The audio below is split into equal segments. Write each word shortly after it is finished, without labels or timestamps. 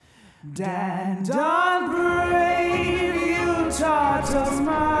Dan Brave, you taught us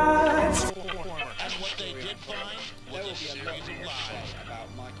much. And what they did find was a series of lies about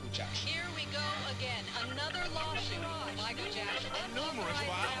Michael Jackson. Here we go again. Another lawsuit. Michael Jackson. numerous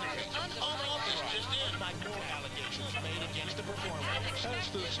violations. All this just in. By more allegations made against the performer. As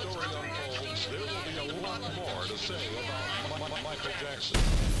this story unfolds, there will be a lot more to say about Michael Jackson.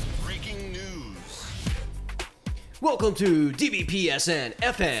 Breaking news. Welcome to DBPSN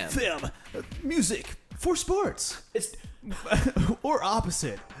FM. Film, music for sports, It's or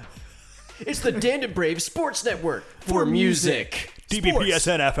opposite. the Dan and Brave Sports Network for music.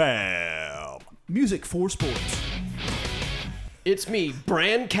 DBPSN FM. Music for sports. It's me,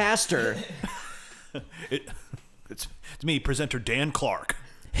 Brancaster. It's me, presenter Dan Clark.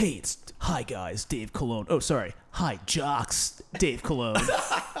 Hey, hi guys, Dave Cologne. Oh, sorry, hi jocks, Dave Cologne.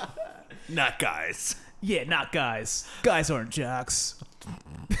 Not guys. Yeah, not guys. Guys aren't jocks.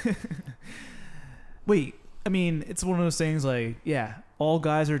 Wait, I mean, it's one of those things like, yeah, all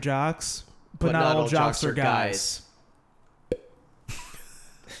guys are jocks, but not all jocks are guys.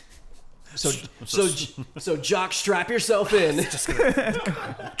 So jock, strap yourself in.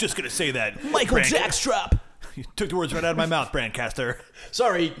 Just gonna say that. Michael Jackstrap. You took the words right out of my mouth, Brancaster.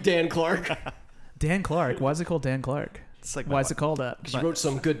 Sorry, Dan Clark. Dan Clark. Why is it called Dan Clark? It's like Why is it called that? He wrote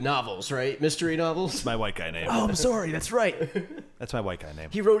some good novels, right? Mystery novels. my white guy name. Oh, I'm sorry. That's right. That's my white guy name.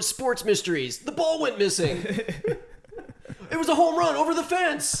 He wrote sports mysteries. The ball went missing. It was a home run over the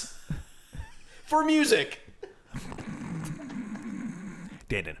fence. For music.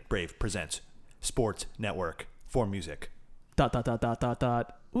 Dan Brave presents Sports Network for music. ...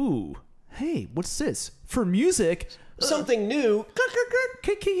 Ooh. Hey, what's this? For music? Something new.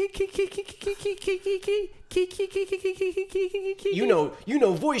 You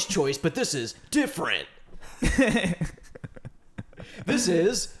know voice choice, but this is different. This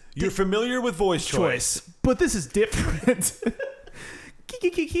is You're familiar with voice choice. But this is different.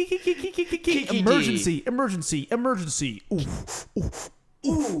 Emergency.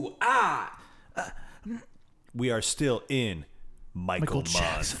 ooh, ah. We are still in Michael month.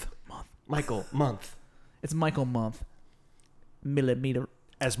 Jackson. Michael month. It's Michael month. Millimeter.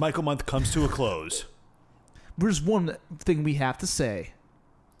 As Michael month comes to a close, There's one thing we have to say.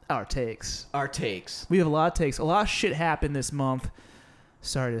 Our takes. Our takes. We have a lot of takes. A lot of shit happened this month.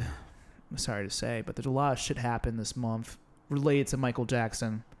 Sorry to say, but there's a lot of shit happened this month related to Michael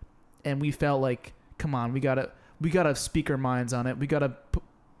Jackson, and we felt like, come on, we gotta speak our minds on it. We gotta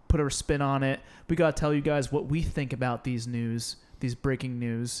put our spin on it. We gotta tell you guys what we think about these breaking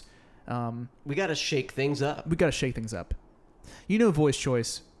news. We gotta shake things up. We gotta shake things up. You know, voice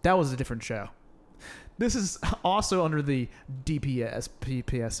choice. That was a different show. This is also under the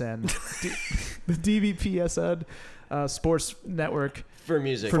DPSN, the DBPSN Sports Network For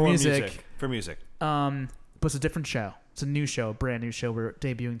music. For music. For music. But it's a different show. It's a new show, a brand new show we're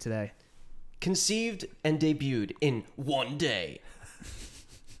debuting today. Conceived and debuted in one day.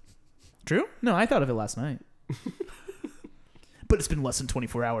 True? No, I thought of it last night. But it's been less than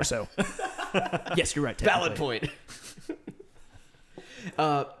 24 hours, so yes, you're right. Valid point.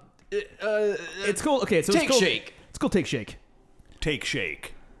 It's called Shake. It's called Take Shake. Take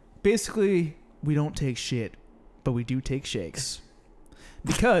shake. Basically, we don't take shit, but we do take shakes.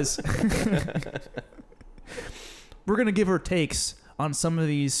 Because we're going to give our takes on some of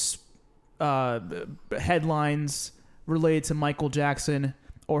these headlines related to Michael Jackson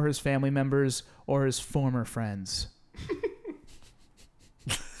or his family members or his former friends.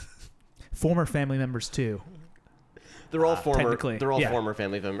 Former family members, too. They're all former. Technically, They're all yeah. former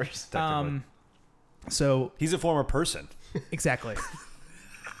family members. So He's a former person. exactly.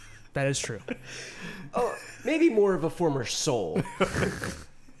 That is true. Oh, maybe more of a former soul.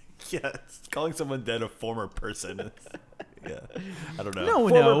 Yeah, calling someone dead a former person. Yeah, I don't know. No.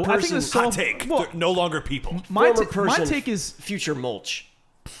 Former I think person- the Hot take. Well, They're no longer people. my Former person. take is Future mulch.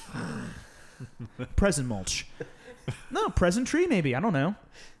 present mulch. No, present tree maybe. I don't know.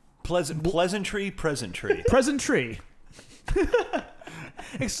 Pleasantry, present tree. Present tree.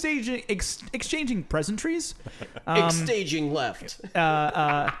 Exchanging present trees. Staging left.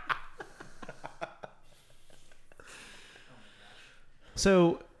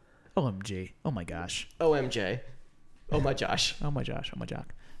 So, OMG. Oh my gosh. OMJ. Oh my Josh. Oh my Josh. Oh my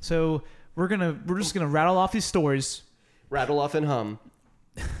Jock. So we're just gonna rattle off these stories. Rattle off and hum.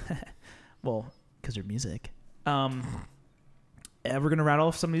 Well, because they're music. And we're gonna rattle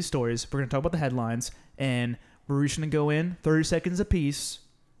off some of these stories. We're gonna talk about the headlines, and we're each gonna go in 30 seconds apiece,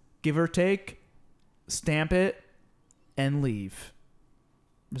 give or take, stamp it, and leave.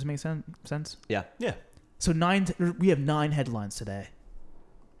 Does it make sense? Yeah. Yeah. So we have 9 headlines today.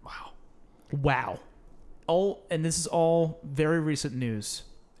 Wow. Wow. And this is all very recent news.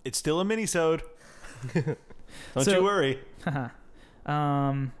 It's still a mini-sode. Don't So- you worry.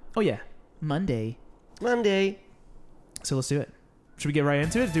 Oh yeah, Monday. So let's do it. Should we get right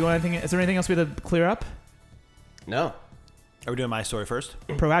into it? Do you want anything? Is there anything else we have to clear up? No. Are we doing my story first?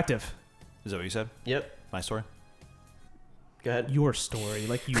 Proactive. Is that what you said? Yep. My story? Go ahead. Your story,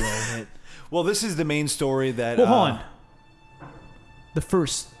 like you own it. Well, this is the main story that... Well, hold on. The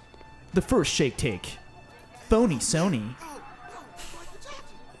first shake take. Phony Sony.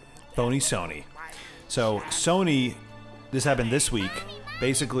 Phony Sony. So Sony, this happened this week.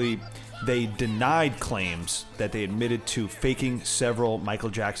 Basically, they denied claims that they admitted to faking several Michael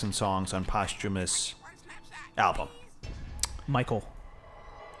Jackson songs on posthumous album. Michael.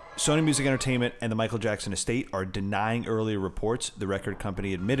 Sony Music Entertainment and the Michael Jackson estate are denying earlier reports. The record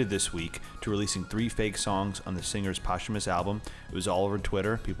company admitted this week to releasing 3 fake songs on the singer's posthumous album. It was all over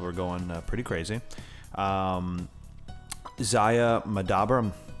Twitter. People were going pretty crazy. Zaya Madaber,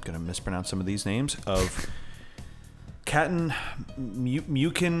 I'm going to mispronounce some of these names, of Katten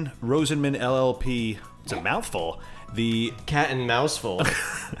Mukin Rosenman LLP. It's a mouthful. The Cat and mouseful.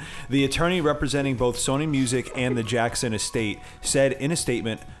 The attorney representing both Sony Music and the Jackson estate said in a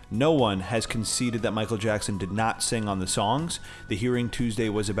statement, no one has conceded that Michael Jackson did not sing on the songs. The hearing Tuesday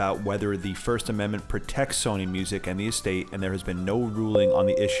was about whether the First Amendment protects Sony Music and the estate, and there has been no ruling on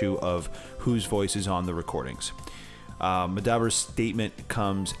the issue of whose voice is on the recordings. Madaber's statement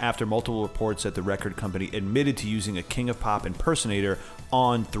comes after multiple reports that the record company admitted to using a King of Pop impersonator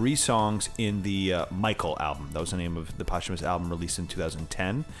on 3 songs in the Michael album. That was the name of the posthumous album released in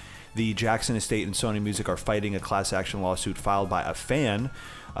 2010. The Jackson estate and Sony Music are fighting a class action lawsuit filed by a fan.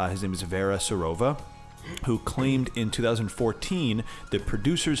 His name is Vera Sarova, who claimed in 2014 the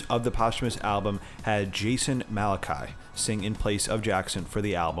producers of the posthumous album had Jason Malachi sing in place of Jackson for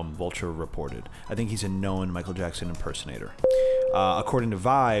the album, Vulture reported. I think he's a known Michael Jackson impersonator. According to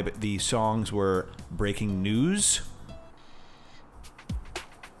Vibe, the songs were Breaking News,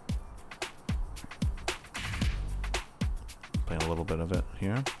 playing a little bit of it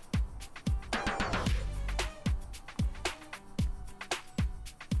here.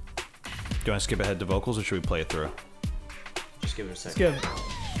 Do you want to skip ahead to vocals, or should we play it through? Just give it a second. Good.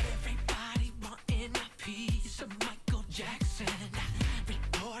 Everybody wanting a piece of Michael Jackson.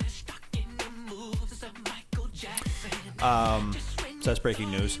 Reporters stuck in the moves of Michael Jackson. So that's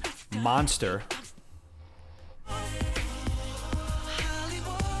breaking news. Monster.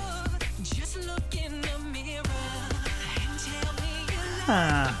 Hollywood, just look in the mirror and tell me you love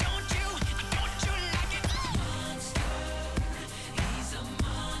Ah. don't you like it? Monster, he's a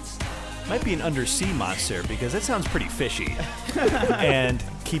monster. Might be an undersea monster because that sounds pretty fishy. And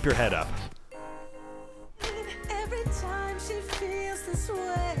keep your head up. Every time she feels this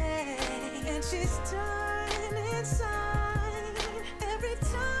way, and she's dying inside. Every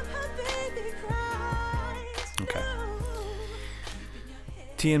time her baby cries. Okay. No.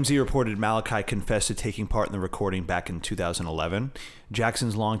 TMZ reported Malachi confessed to taking part in the recording back in 2011.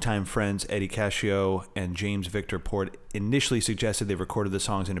 Jackson's longtime friends Eddie Cascio and James Victor Port initially suggested they recorded the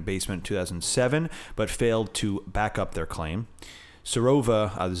songs in a basement in 2007, but failed to back up their claim.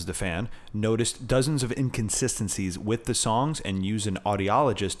 Sarova, this is the fan, noticed dozens of inconsistencies with the songs and used an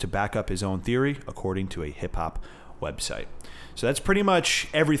audiologist to back up his own theory, according to a hip-hop website. So that's pretty much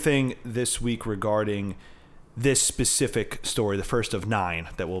everything this week regarding this specific story, the first of 9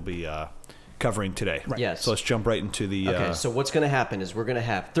 that we'll be covering today. Yes. So let's jump right into the... Okay, so what's going to happen is we're going to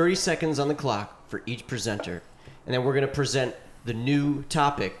have 30 seconds on the clock for each presenter, and then we're going to present the new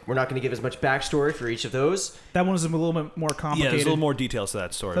topic. We're not going to give as much backstory for each of those. That one was a little bit more yeah, complicated. there's a little more details to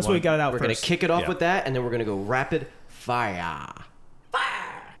that story. That's why we got it out We're first. going to kick it off Yeah. with that, and then we're going to go rapid fire.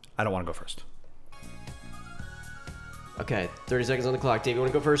 I don't want to go first. Okay, 30 seconds on the clock. Dave, you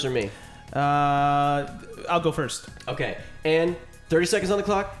want to go first or me? I'll go first. Okay, and 30 seconds on the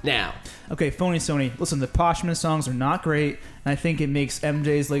clock now. Okay, Phony Sony. Listen, the posthumous songs are not great, and I think it makes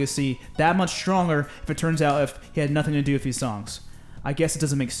MJ's legacy that much stronger if it turns out if he had nothing to do with these songs. I guess it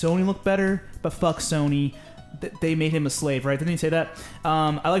doesn't make Sony look better, but fuck Sony. They made him a slave, right? Didn't he say that?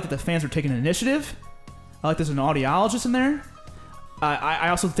 I like that the fans are taking an initiative. I like there's an audiologist in there. I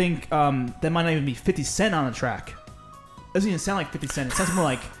also think that might not even be 50 Cent on the track. It doesn't even sound like 50 Cent. It sounds more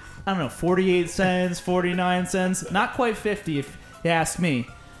like, I don't know, 48 cents, 49 cents. Not quite 50 if you ask me.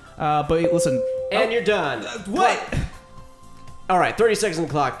 But listen. And you're done. What? All right, 30 seconds on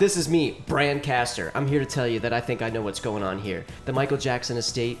the clock. This is me, Brandcaster. I'm here to tell you that I think I know what's going on here. The Michael Jackson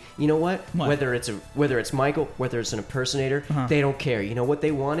estate, you know what? What? Whether it's Michael, whether it's an impersonator, they don't care. You know what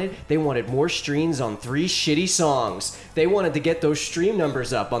they wanted? They wanted more streams on 3 shitty songs. They wanted to get those stream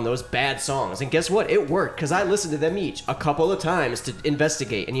numbers up on those bad songs. And guess what? It worked, because I listened to them each a couple of times to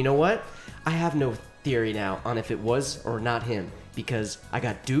investigate. And you know what? I have no theory now on if it was or not him, because I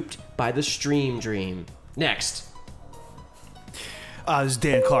got duped by the stream dream. Next. This is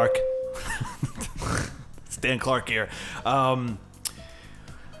Dan Clark. It's Dan Clark here. Oh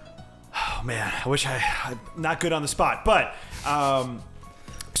man, I wish I'm not good on the spot, but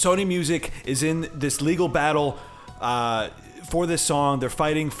Sony Music is in this legal battle for this song. They're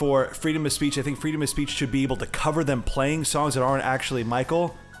fighting for freedom of speech. I think freedom of speech should be able to cover them playing songs that aren't actually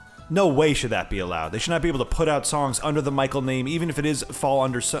Michael. No way should that be allowed. They should not be able to put out songs under the Michael name, even if it is fall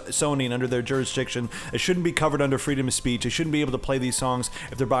under Sony and under their jurisdiction. It shouldn't be covered under freedom of speech. They shouldn't be able to play these songs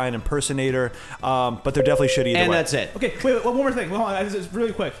if they're by an impersonator. But they're definitely shitty either way. And that's it. Okay, wait, one more thing. Hold on, it's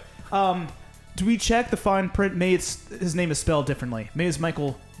really quick. Do we check the fine print? Maybe his name is spelled differently. Maybe it's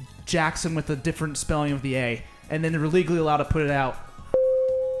Michael Jackson with a different spelling of the A, and then they're legally allowed to put it out.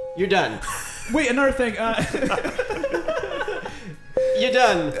 You're done. Wait, another thing. You're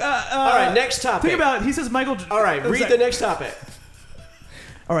done. All right, next topic. Think about it. He says Michael. All right, read the next topic.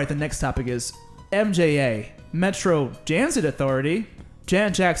 All right, the next topic is MJA, Metro Transit Authority.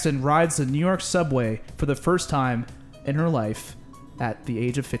 Janet Jackson rides the New York subway for the first time in her life at the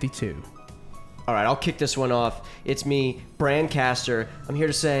age of 52. All right, I'll kick this one off. It's me, Brandcaster. I'm here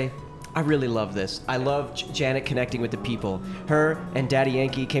to say I really love this. I love Janet connecting with the people. Her and Daddy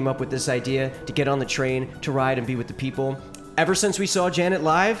Yankee came up with this idea to get on the train, to ride and be with the people. Ever since we saw Janet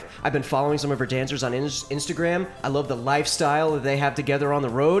live, I've been following some of her dancers on Instagram. I love the lifestyle that they have together on the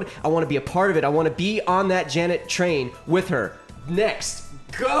road. I want to be a part of it. I want to be on that Janet train with her. Next,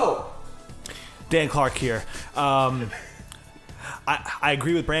 go! Dan Clark here. I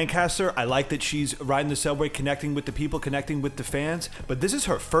agree with Brandcaster. I like that she's riding the subway, connecting with the people, connecting with the fans. But this is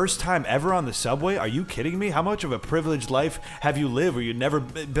her first time ever on the subway? Are you kidding me? How much of a privileged life have you lived where you've never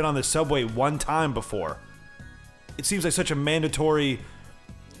been on the subway one time before? It seems like such a mandatory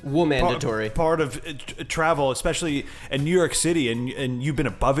part of travel, especially in New York City, and you've been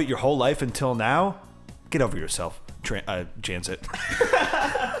above it your whole life until now. Get over yourself, Janset.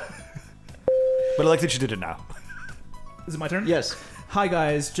 But I like that you did it now. Is it my turn? Yes. Hi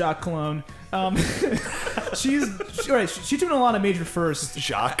guys, Jock Cologne. She's doing a lot of major firsts.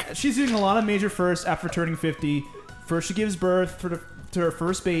 Shock. She's doing a lot of major firsts after turning 50. First, she gives birth to her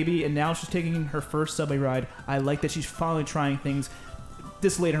first baby, and now she's taking her first subway ride. I like that she's finally trying things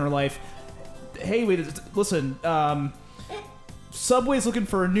this late in her life. Hey, wait, listen. Subway's looking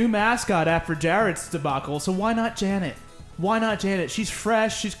for a new mascot after Jared's debacle, so why not Janet? Why not Janet? She's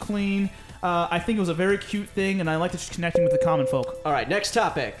fresh, she's clean. I think it was a very cute thing, and I like that she's connecting with the common folk. All right, next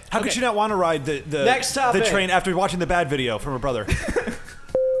topic. How could she not want to ride the Next topic. the train after watching the bad video from her brother?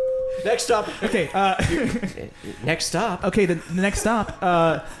 Next stop. Okay. Next stop. Okay. The next stop.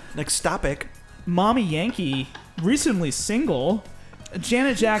 Next topic. Mommy Yankee, recently single.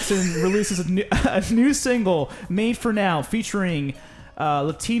 Janet Jackson releases a new single, Made for Now, featuring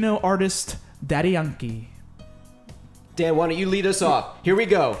Latino artist Daddy Yankee. Dan, why don't you lead us off? Here we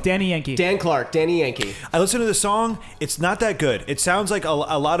go. Danny Yankee. Dan Clark, Danny Yankee. I listened to the song. It's not that good. It sounds like a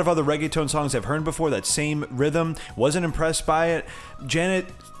lot of other reggaeton songs I've heard before. That same rhythm. Wasn't impressed by it. Janet,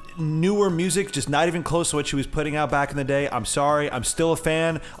 newer music, just not even close to what she was putting out back in the day. I'm sorry. I'm still a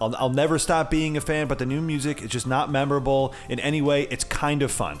fan. I'll never stop being a fan, but the new music is just not memorable in any way. It's kind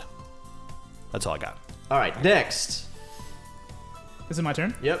of fun. That's all I got. All right, next. Is it my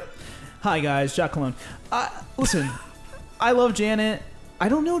turn? Yep. Hi, guys. Jack Cologne. Listen, I love Janet. I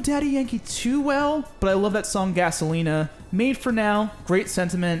don't know Daddy Yankee too well, but I love that song Gasolina. Made for Now. Great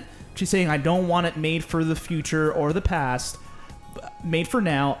sentiment. She's saying, I don't want it made for the future or the past. Made for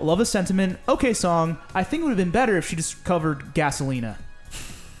Now. Love the sentiment. Okay song. I think it would have been better if she just covered Gasolina.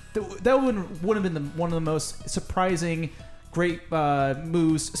 That would have been one of the most surprising, great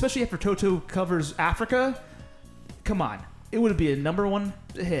moves, especially after Toto covers Africa. Come on. It would be a #1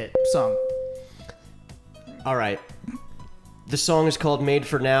 hit song. All right. The song is called Made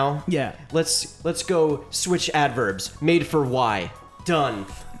for Now. Yeah. Let's go switch adverbs. Made for why. Done.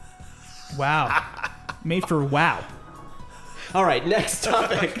 Wow. Made for wow. All right, next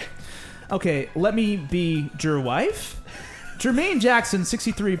topic. Okay, let me be your wife. Jermaine Jackson,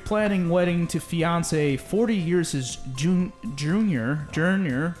 63, planning wedding to fiance 40 years his junior,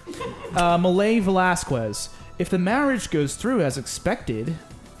 Malay Velasquez. If the marriage goes through as expected,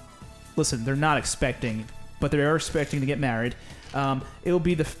 listen, they're not expecting, but they are expecting to get married. It will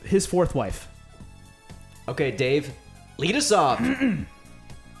be his fourth wife. Okay, Dave, lead us off.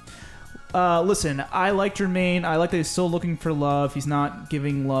 Listen, I like Jermaine. I like that he's still looking for love. He's not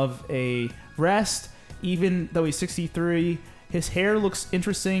giving love a rest, even though he's 63. His hair looks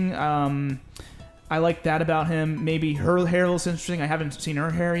interesting. I like that about him. Maybe her hair looks interesting. I haven't seen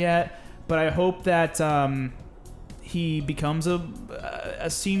her hair yet, but I hope that he becomes a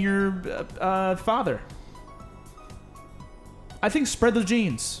senior father. I think spread the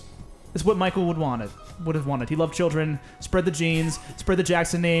genes is what Michael would have wanted. He loved children. Spread the genes. Spread the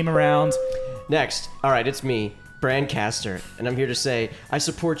Jackson name around. Next. All right, it's me, Brandcaster, and I'm here to say I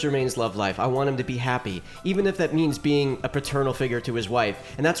support Jermaine's love life. I want him to be happy, even if that means being a paternal figure to his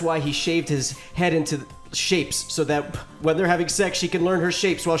wife. And that's why he shaved his head into shapes so that when they're having sex, she can learn her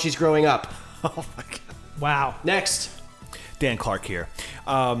shapes while she's growing up. Oh my God. Wow. Next. Dan Clark here.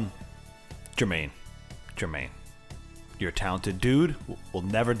 Jermaine, you're a talented dude. We'll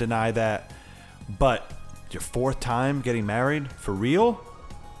never deny that. But your fourth time getting married, for real?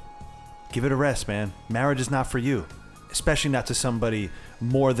 Give it a rest, man. Marriage is not for you. Especially not to somebody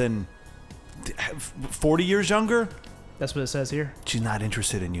more than 40 years younger. That's what it says here. She's not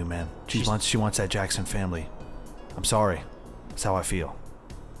interested in you, man. She wants that Jackson family. I'm sorry. That's how I feel.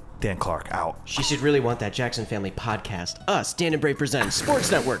 Dan Clark, out. She should really want that Jackson Family podcast. Us, Dan and Bray presents Sports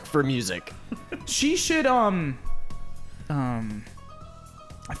Network for music. She should I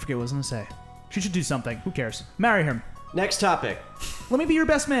forget what I was gonna say. She should do something. Who cares? Marry him. Next topic. Let me be your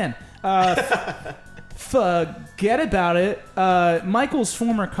best man. Forget about it. Michael's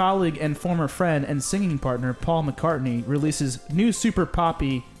former colleague and former friend and singing partner Paul McCartney releases new super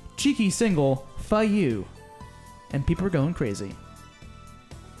poppy, cheeky single "For You," and people are going crazy.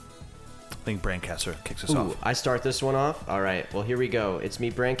 I think Brandcaster kicks us Ooh, off. I start this one off? All right, well, here we go. It's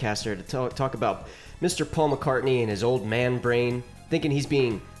me, Brandcaster, to talk about Mr. Paul McCartney and his old man brain, thinking he's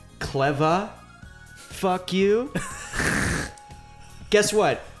being clever. Fuck you. Guess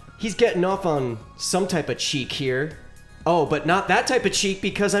what? He's getting off on some type of cheek here. Oh, but not that type of cheek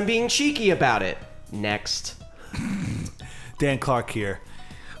because I'm being cheeky about it. Next. Dan Clark here.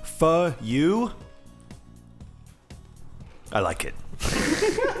 For you? I like it.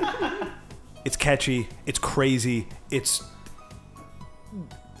 It's catchy. It's crazy. It's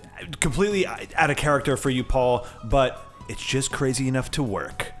completely out of character for you, Paul, but it's just crazy enough to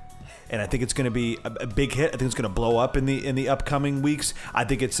work. And I think it's going to be a big hit. I think it's going to blow up in the upcoming weeks. I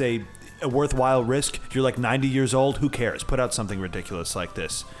think it's a worthwhile risk. You're like 90 years old. Who cares? Put out something ridiculous like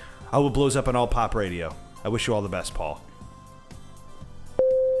this. I hope it blows up on all pop radio. I wish you all the best, Paul.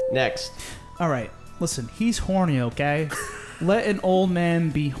 Next. All right, listen, he's horny, okay? Let an old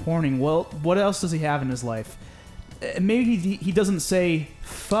man be horny. Well, what else does he have in his life? Maybe he doesn't say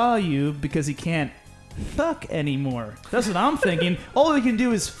 "fuck you" because he can't fuck anymore. That's what I'm thinking. All he can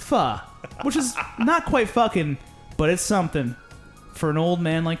do is "fuck," which is not quite fucking, but it's something for an old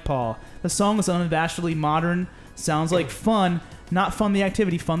man like Paul. The song is unabashedly modern, sounds like fun, not fun the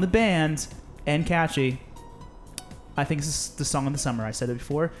activity, fun the band, and catchy. I think this is the song of the summer. I said it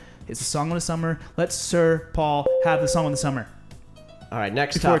before. It's the song of the summer. Let Sir Paul have the song of the summer. All right,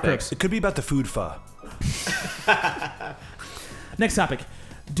 next Before it topic. cooks. It could be about the food pho. Next topic.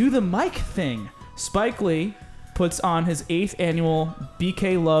 Do the mic thing. Spike Lee puts on his 8th annual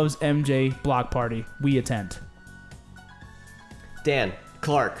BK Loves MJ block party. We attend. Dan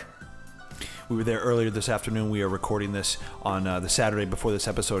Clark. We were there earlier this afternoon. We are recording this on the Saturday before this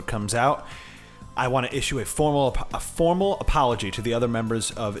episode comes out. I want to issue a formal apology to the other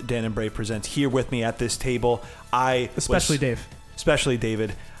members of Dan and Bray Presents here with me at this table. Especially Dave. Especially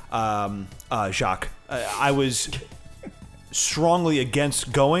David. Jacques. I was strongly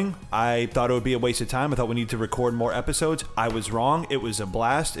against going. I thought it would be a waste of time. I thought we need to record more episodes. I was wrong. It was a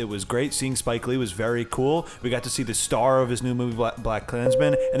blast. It was great. Seeing Spike Lee was very cool. We got to see the star of his new movie, Black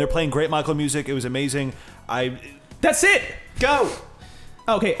Klansman, and they're playing great Michael music. It was amazing. That's it. Go!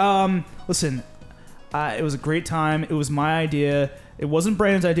 Okay, listen. It was a great time. It was my idea. It wasn't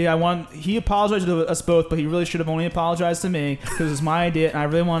Brandon's idea. He apologized to us both, but he really should have only apologized to me because it was my idea, and I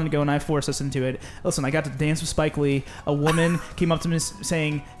really wanted to go, and I forced us into it. Listen, I got to dance with Spike Lee. A woman came up to me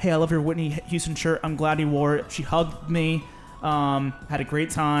saying, "Hey, I love your Whitney Houston shirt. I'm glad you wore it." She hugged me. Had a great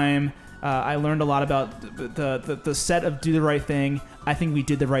time. I learned a lot about the set of Do the Right Thing. I think we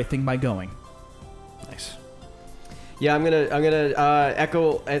did the right thing by going. Nice. Yeah, I'm gonna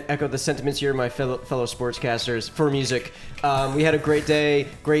echo the sentiments here, my fellow sportscasters for music. We had a great day,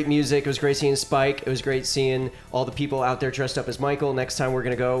 great music. It was great seeing Spike. It was great seeing all the people out there dressed up as Michael. Next time we're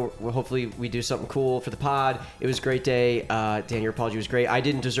gonna go. Hopefully we do something cool for the pod. It was a great day. Dan, your apology was great. I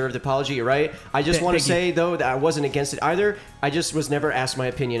didn't deserve the apology. You're right. I just want to say though that I wasn't against it either. I just was never asked my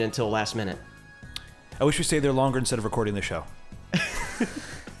opinion until last minute. I wish we stayed there longer instead of recording the show. I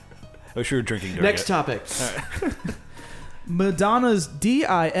wish we were drinking during Next it. topic. Madonna's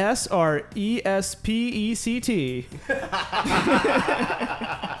DISRESPECT.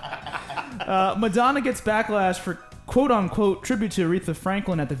 Madonna gets backlash for quote-unquote tribute to Aretha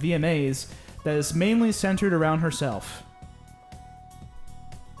Franklin at the VMAs that is mainly centered around herself.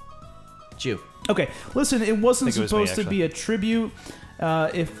 Jew. Okay, listen, it wasn't I think it was supposed me, to be a tribute.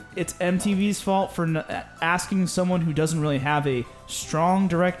 If it's MTV's fault for asking someone who doesn't really have a strong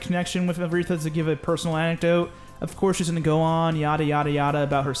direct connection with Aretha to give a personal anecdote, of course she's going to go on yada yada yada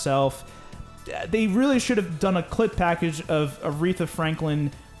about herself. They really should have done a clip package of Aretha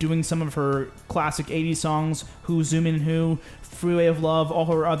Franklin doing some of her classic 80s songs, Who, Zoom In Who, Freeway of Love, all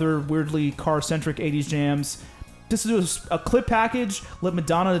her other weirdly car-centric 80s jams. Just do a clip package, let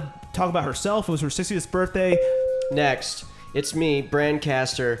Madonna talk about herself. It was her 60th birthday. Next, it's me,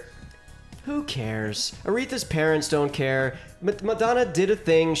 Brandcaster. Who cares? Aretha's parents don't care. Madonna did a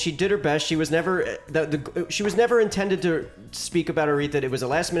thing. She did her best. She was never she was never intended to speak about Aretha. It was a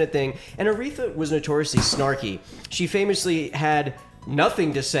last-minute thing. And Aretha was notoriously snarky. She famously had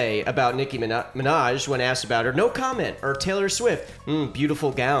nothing to say about Nicki Minaj when asked about her. No comment. Or Taylor Swift.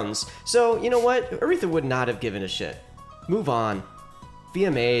 Beautiful gowns. So, you know what? Aretha would not have given a shit. Move on.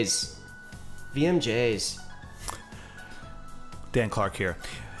 VMAs. VMJs. Dan Clark here.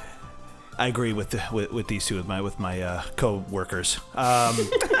 I agree with these two, with my co-workers.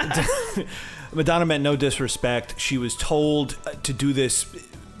 Madonna meant no disrespect. She was told to do this,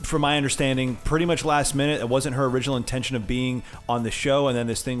 from my understanding, pretty much last minute. It wasn't her original intention of being on the show, and then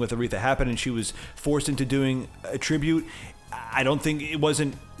this thing with Aretha happened, and she was forced into doing a tribute. I don't think it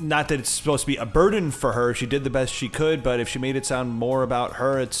wasn't, not that it's supposed to be a burden for her. She did the best she could, but if she made it sound more about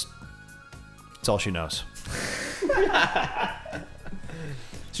her, it's all she knows.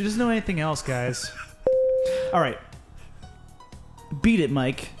 She doesn't know anything else, guys. All right. Beat it,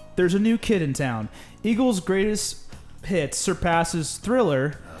 Mike. There's a new kid in town. Eagles' greatest hits surpasses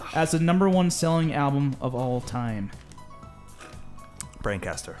Thriller as the #1 selling album of all time.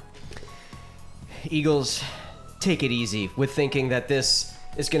 Braincaster. Eagles, take it easy with thinking that this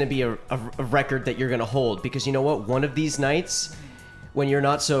is going to be a record that you're going to hold. Because you know what? One of these nights, when you're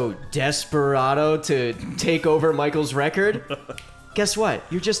not so desperado to take over Michael's record, guess what?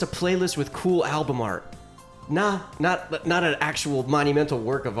 You're just a playlist with cool album art. Not an actual monumental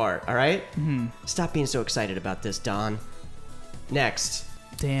work of art, all right? Mm-hmm. Stop being so excited about this, Don. Next.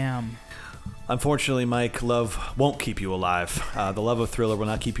 Damn. Unfortunately, Mike, love won't keep you alive. The love of Thriller will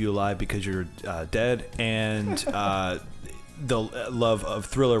not keep you alive because you're dead, and the love of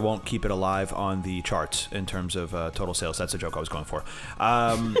Thriller won't keep it alive on the charts in terms of total sales. That's the joke I was going for.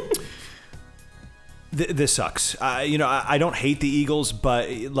 This sucks. I don't hate the Eagles, but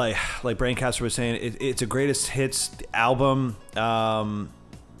like Braincaster was saying, it's a greatest hits album.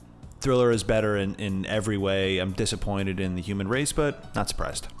 Thriller is better in every way. I'm disappointed in the human race, but not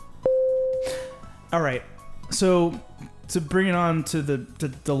surprised. All right. So to bring it on to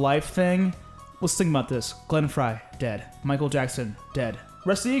the life thing, let's think about this. Glenn Frey, dead. Michael Jackson, dead.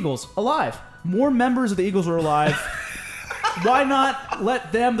 Rest of the Eagles, alive. More members of the Eagles are alive. Why not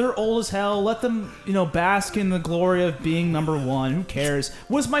let them, they're old as hell, let them, bask in the glory of being #1. Who cares?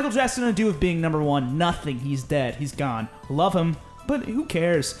 What's Michael Jackson going to do with being #1? Nothing. He's dead. He's gone. Love him, but who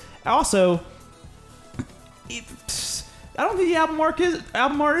cares? Also, I don't think the album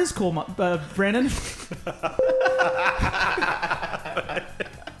art is cool, Brandon.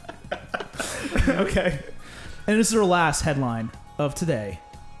 Okay. And this is our last headline of today.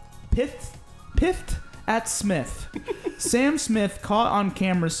 Piffed at Smith. Sam Smith caught on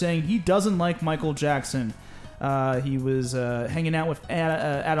camera saying he doesn't like Michael Jackson. He was hanging out with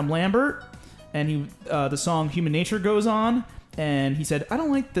Adam Lambert, and the song Human Nature goes on, and he said, I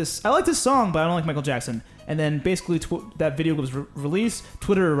like this song, but I don't like Michael Jackson. And then basically that video was released,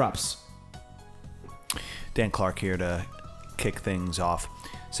 Twitter erupts. Dan Clark here to kick things off.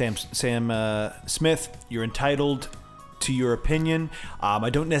 Sam Smith, you're entitled to your opinion. I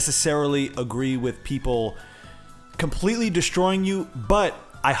don't necessarily agree with people completely destroying you, but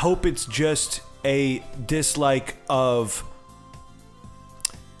I hope it's just a dislike of...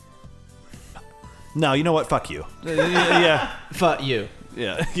 No, you know what? Fuck you. Yeah. Fuck you.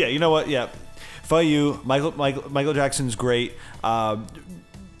 Yeah, you know what? Yeah. For you, Michael Jackson's great.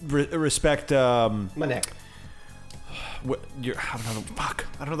 Respect. My neck. I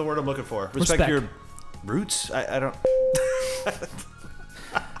don't know the word I'm looking for. Respect your roots. I don't.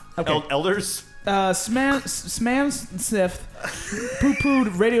 Okay. Elders. Sman Sniff poo-pooed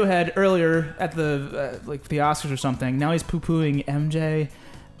Radiohead earlier at the the Oscars or something. Now he's poo-pooing MJ.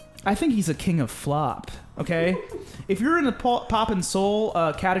 I think he's a king of flop. Okay, if you're in the pop and soul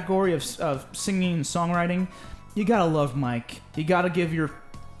category of singing and songwriting, you gotta love Mike. You gotta give your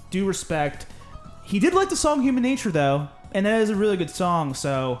due respect. He did like the song Human Nature though, and that is a really good song.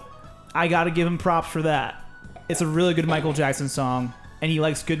 So I gotta give him props for that. It's a really good Michael Jackson song, and he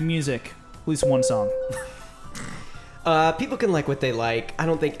likes good music. At least one song. People can like what they like. I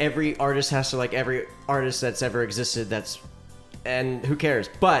don't think every artist has to like every artist that's ever existed. And who cares?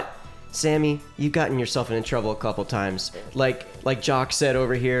 But Sammy, you've gotten yourself into trouble a couple times. Like Jock said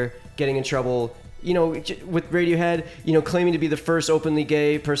over here, getting in trouble. With Radiohead, claiming to be the first openly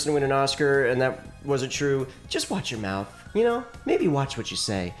gay person to win an Oscar, and that wasn't true. Just watch your mouth. Maybe watch what you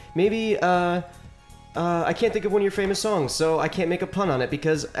say. Maybe I can't think of one of your famous songs, so I can't make a pun on it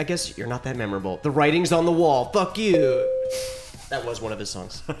because I guess you're not that memorable. The Writing's on the Wall. Fuck you. That was one of his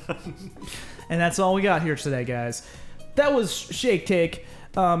songs. And that's all we got here today, guys. That was Shake Take.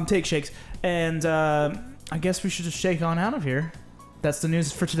 Take Shakes. And I guess we should just shake on out of here. That's the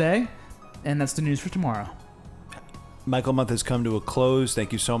news for today, and that's the news for tomorrow. Michael Month has come to a close.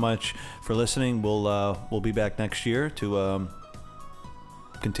 Thank you so much for listening. We'll be back next year to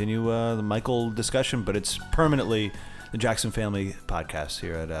continue the Michael discussion, but it's permanently the Jackson Family podcast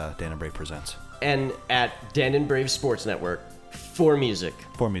here at Dan and Brave Presents. And at Dan and Brave Sports Network for music.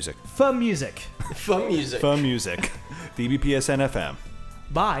 Fun music. Fun music. Fun music. The BPSN FM.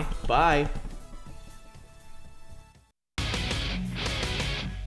 Bye. Bye.